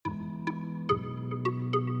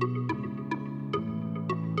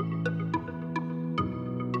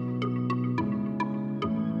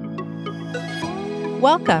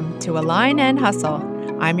Welcome to Align and Hustle.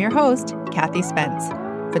 I'm your host, Kathy Spence,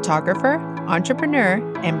 photographer, entrepreneur,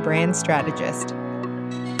 and brand strategist.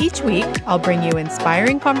 Each week, I'll bring you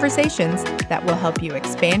inspiring conversations that will help you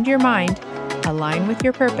expand your mind, align with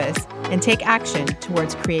your purpose, and take action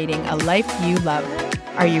towards creating a life you love.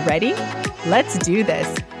 Are you ready? Let's do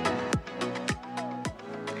this.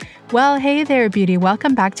 Well, hey there, beauty.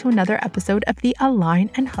 Welcome back to another episode of the Align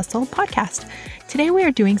and Hustle podcast. Today, we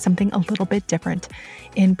are doing something a little bit different.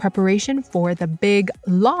 In preparation for the big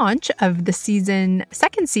launch of the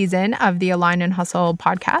second season of the Align and Hustle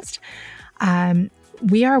podcast,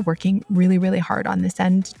 we are working really, really hard on this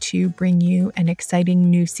end to bring you an exciting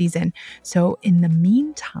new season. So in the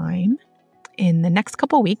meantime, in the next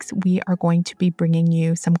couple of weeks, we are going to be bringing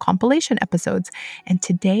you some compilation episodes. And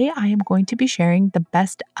today I am going to be sharing the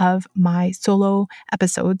best of my solo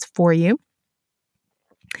episodes for you,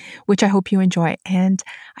 which I hope you enjoy. And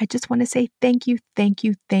I just want to say thank you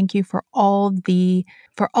for all the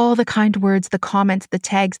kind words, the comments, the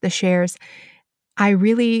tags, the shares.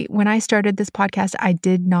 When I started this podcast, I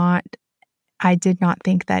did not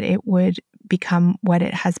think that it would become what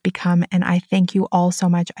it has become. And I thank you all so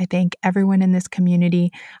much. I thank everyone in this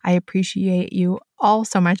community. I appreciate you all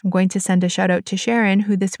so much. I'm going to send a shout out to Sharon,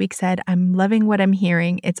 who this week said, "I'm loving what I'm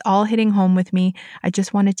hearing. It's all hitting home with me. I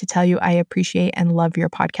just wanted to tell you I appreciate and love your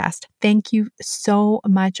podcast." Thank you so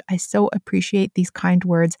much. I so appreciate these kind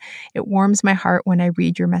words. It warms my heart when I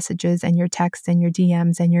read your messages and your texts and your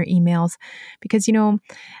DMs and your emails, because,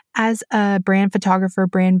 as a brand photographer,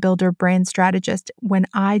 brand builder, brand strategist, when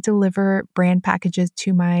I deliver brand packages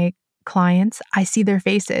to my clients, I see their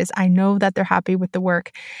faces. I know that they're happy with the work.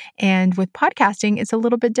 And with podcasting, it's a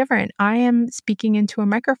little bit different. I am speaking into a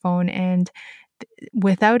microphone, and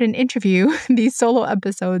without an interview, these solo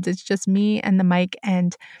episodes, it's just me and the mic.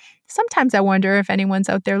 And sometimes I wonder if anyone's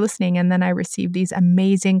out there listening. And then I receive these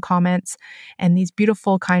amazing comments and these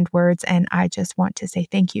beautiful, kind words. And I just want to say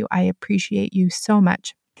thank you. I appreciate you so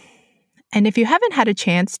much. And if you haven't had a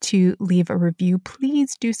chance to leave a review,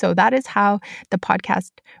 please do so. That is how the podcast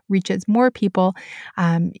reaches more people.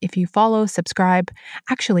 If you follow, subscribe.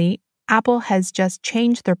 Actually, Apple has just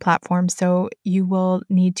changed their platform, so you will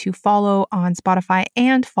need to follow on Spotify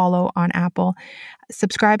and follow on Apple.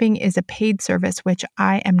 Subscribing is a paid service, which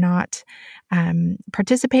I am not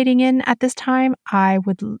participating in at this time. I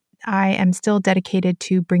am still dedicated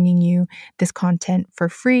to bringing you this content for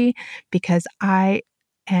free because I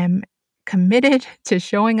am committed to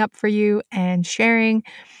showing up for you and sharing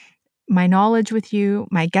my knowledge with you,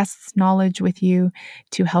 my guests' knowledge with you,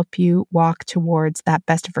 to help you walk towards that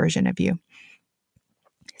best version of you.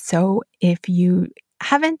 So if you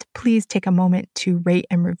haven't, please take a moment to rate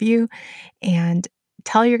and review and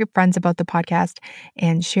tell your friends about the podcast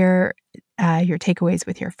and share your takeaways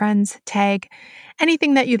with your friends. Tag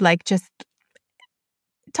anything that you'd like. Just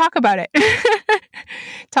talk about it.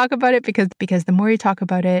 Talk about it because the more you talk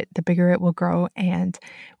about it, the bigger it will grow and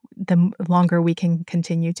the longer we can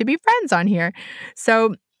continue to be friends on here.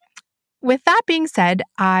 So with that being said,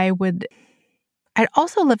 I'd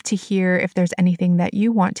also love to hear if there's anything that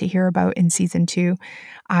you want to hear about in season 2.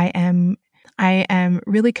 I am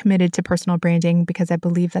really committed to personal branding because I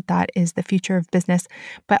believe that is the future of business,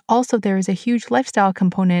 but also there is a huge lifestyle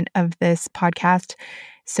component of this podcast.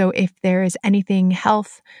 So if there is anything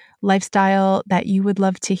health, lifestyle that you would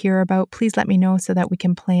love to hear about, please let me know so that we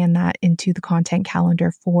can plan that into the content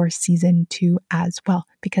calendar for season 2 as well,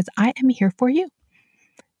 because I am here for you.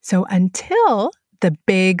 So until the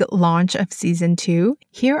big launch of season 2,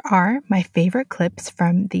 here are my favorite clips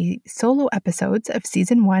from the solo episodes of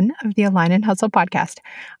season 1 of the Align and Hustle podcast.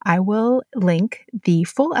 I will link the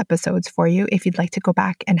full episodes for you if you'd like to go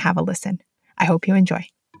back and have a listen. I hope you enjoy.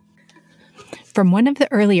 From one of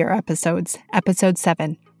the earlier episodes, episode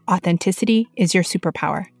 7, Authenticity is Your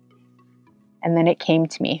Superpower. And then it came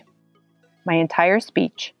to me. My entire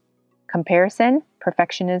speech, comparison,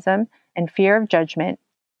 perfectionism, and fear of judgment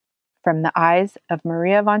from the eyes of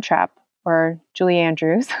Maria von Trapp, or Julie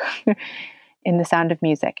Andrews, in The Sound of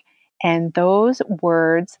Music. And those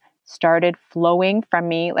words started flowing from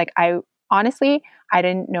me. Like I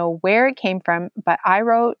didn't know where it came from, but I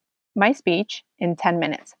wrote my speech in 10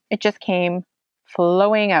 minutes. It just came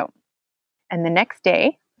flowing out. And the next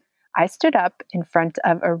day, I stood up in front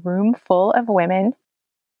of a room full of women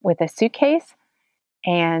with a suitcase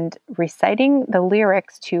and reciting the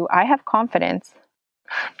lyrics to I Have Confidence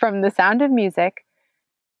from The Sound of Music,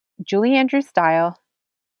 Julie Andrews style,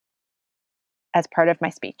 as part of my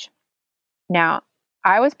speech. Now,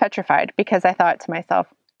 I was petrified because I thought to myself,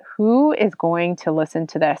 who is going to listen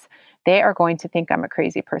to this? They are going to think I'm a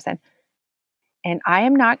crazy person. And I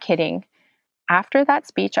am not kidding. after that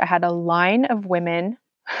speech, I had a line of women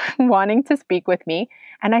wanting to speak with me,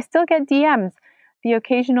 and I still get DMs, the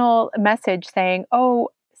occasional message saying, "Oh,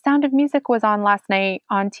 Sound of Music was on last night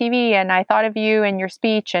on TV, and I thought of you and your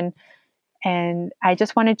speech, and I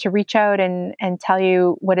just wanted to reach out and tell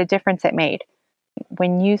you what a difference it made."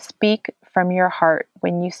 When you speak from your heart,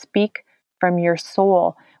 when you speak from your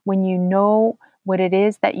soul, when you know what it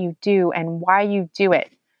is that you do and why you do it,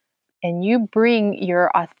 and you bring your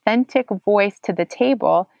authentic voice to the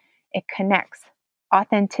table, it connects.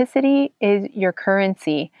 Authenticity is your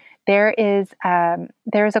currency. There's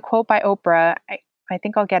a quote by Oprah. I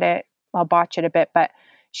think I'll botch it a bit, but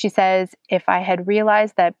she says, "If I had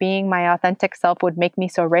realized that being my authentic self would make me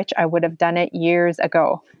so rich, I would have done it years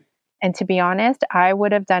ago." And to be honest, I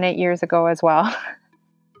would have done it years ago as well.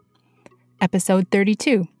 Episode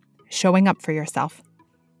 32, Showing Up for Yourself.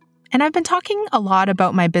 And I've been talking a lot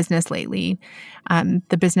about my business lately,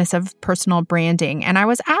 the business of personal branding. And I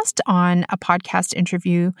was asked on a podcast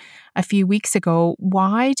interview a few weeks ago,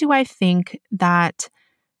 why do I think that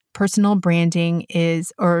personal branding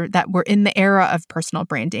is, or that we're in the era of personal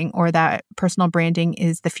branding, or that personal branding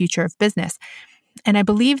is the future of business? And I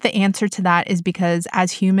believe the answer to that is because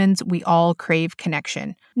as humans, we all crave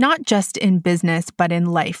connection, not just in business, but in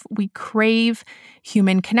life. We crave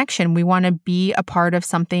human connection. We want to be a part of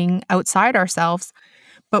something outside ourselves,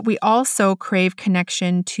 but we also crave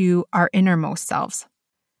connection to our innermost selves.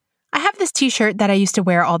 I have this t-shirt that I used to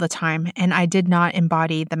wear all the time, and I did not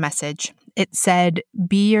embody the message. It said,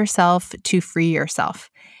 "Be yourself to free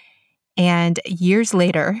yourself." And years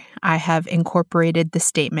later, I have incorporated the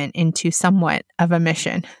statement into somewhat of a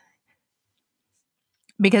mission.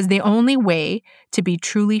 Because the only way to be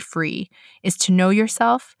truly free is to know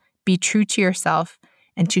yourself, be true to yourself,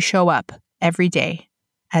 and to show up every day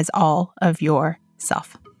as all of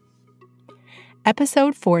yourself.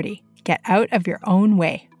 Episode 40, Get Out of Your Own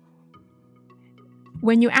Way.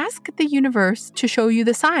 When you ask the universe to show you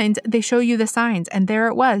the signs, they show you the signs, and there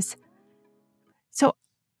it was. So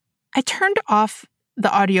I turned off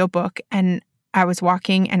the audiobook and I was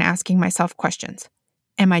walking and asking myself questions.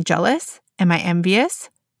 Am I jealous? Am I envious?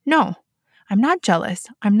 No, I'm not jealous.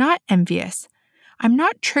 I'm not envious. I'm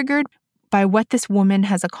not triggered by what this woman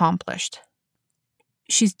has accomplished.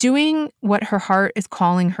 She's doing what her heart is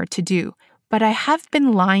calling her to do, but I have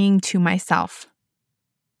been lying to myself.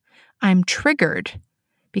 I'm triggered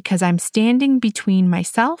because I'm standing between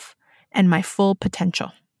myself and my full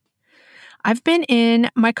potential. I've been in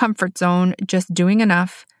my comfort zone, just doing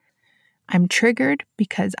enough. I'm triggered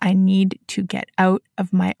because I need to get out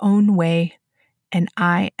of my own way, and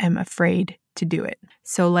I am afraid to do it.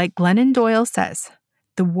 So like Glennon Doyle says,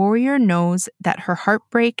 the warrior knows that her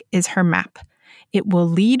heartbreak is her map. It will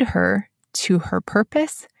lead her to her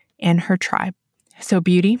purpose and her tribe. So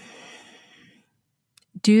beauty,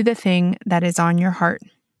 do the thing that is on your heart.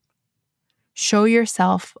 Show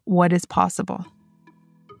yourself what is possible.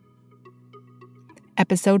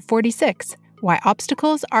 Episode 46, Why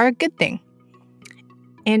Obstacles Are a Good Thing.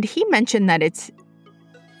 And he mentioned that it's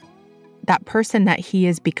that person that he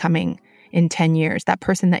is becoming in 10 years, that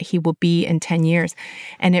person that he will be in 10 years.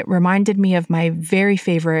 And it reminded me of my very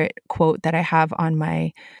favorite quote that I have on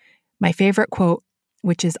my favorite quote,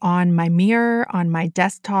 which is on my mirror, on my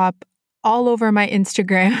desktop, all over my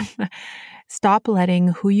Instagram. Stop letting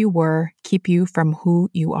who you were keep you from who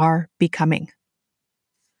you are becoming.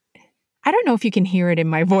 I don't know if you can hear it in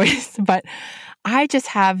my voice, but I just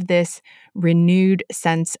have this renewed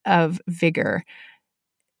sense of vigor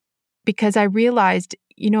because I realized,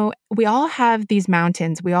 we all have these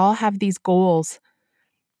mountains. We all have these goals.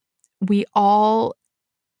 We all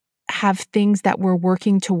have things that we're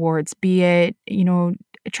working towards, be it,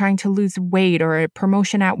 trying to lose weight or a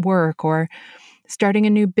promotion at work or starting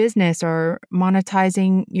a new business or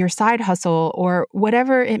monetizing your side hustle or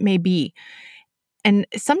whatever it may be. And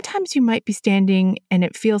sometimes you might be standing and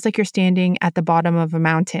it feels like you're standing at the bottom of a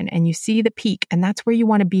mountain and you see the peak and that's where you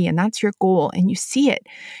want to be and that's your goal and you see it.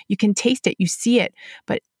 You can taste it, you see it,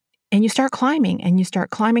 and you start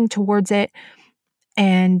climbing towards it.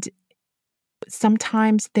 And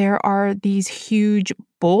sometimes there are these huge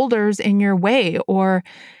boulders in your way or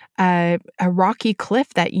a rocky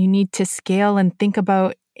cliff that you need to scale and think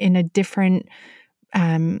about in a different,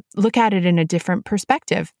 look at it in a different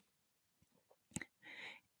perspective.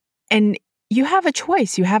 And you have a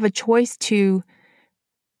choice. You have a choice to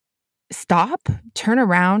stop, turn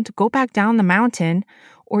around, go back down the mountain,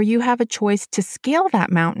 or you have a choice to scale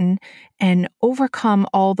that mountain and overcome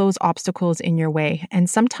all those obstacles in your way. And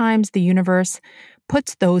sometimes the universe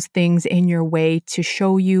puts those things in your way to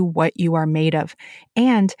show you what you are made of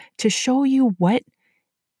and to show you what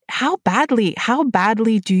how badly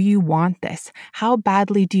do you want this? How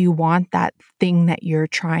badly do you want that thing that you're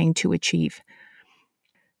trying to achieve?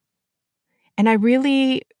 And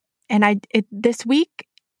this week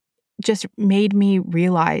just made me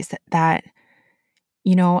realize that,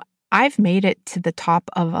 I've made it to the top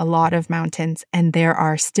of a lot of mountains, and there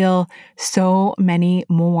are still so many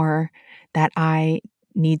more that I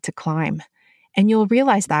need to climb. And you'll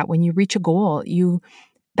realize that when you reach a goal,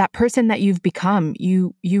 that person that you've become,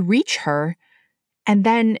 you reach her, and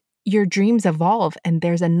then your dreams evolve, and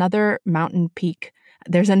there's another mountain peak.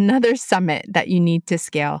 There's another summit that you need to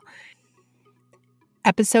scale.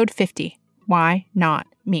 Episode 50, Why Not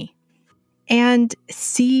Me? And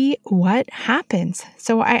see what happens.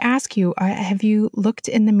 So I ask you, have you looked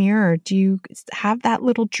in the mirror? Do you have that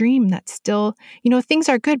little dream that's still, things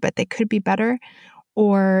are good, but they could be better?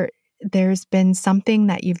 Or there's been something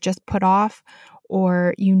that you've just put off,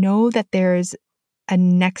 or that there's a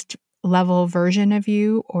next level version of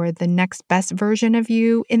you or the next best version of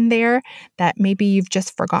you in there that maybe you've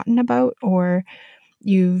just forgotten about, or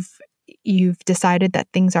you've decided that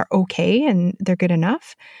things are okay and they're good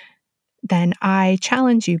enough. Then I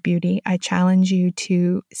challenge you, beauty. I challenge you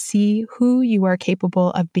to see who you are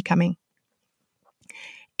capable of becoming.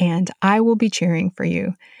 And I will be cheering for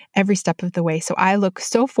you every step of the way. So I look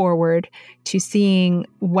so forward to seeing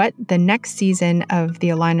what the next season of the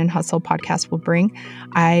Align and Hustle podcast will bring.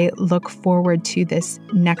 I look forward to this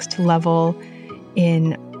next level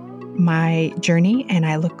in my journey, and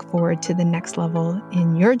I look forward to the next level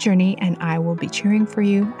in your journey, and I will be cheering for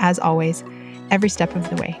you, as always, every step of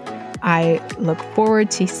the way. I look forward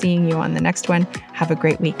to seeing you on the next one. Have a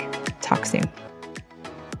great week. Talk soon.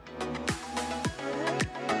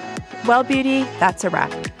 Well, beauty, that's a wrap.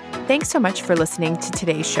 Thanks so much for listening to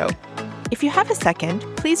today's show. If you have a second,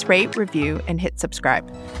 please rate, review, and hit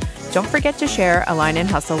subscribe. Don't forget to share Align and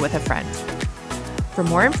Hustle with a friend. For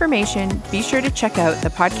more information, be sure to check out the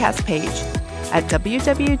podcast page at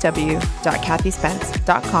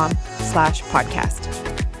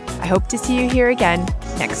www.kathyspence.com/podcast. I hope to see you here again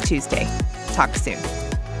next Tuesday. Talk soon.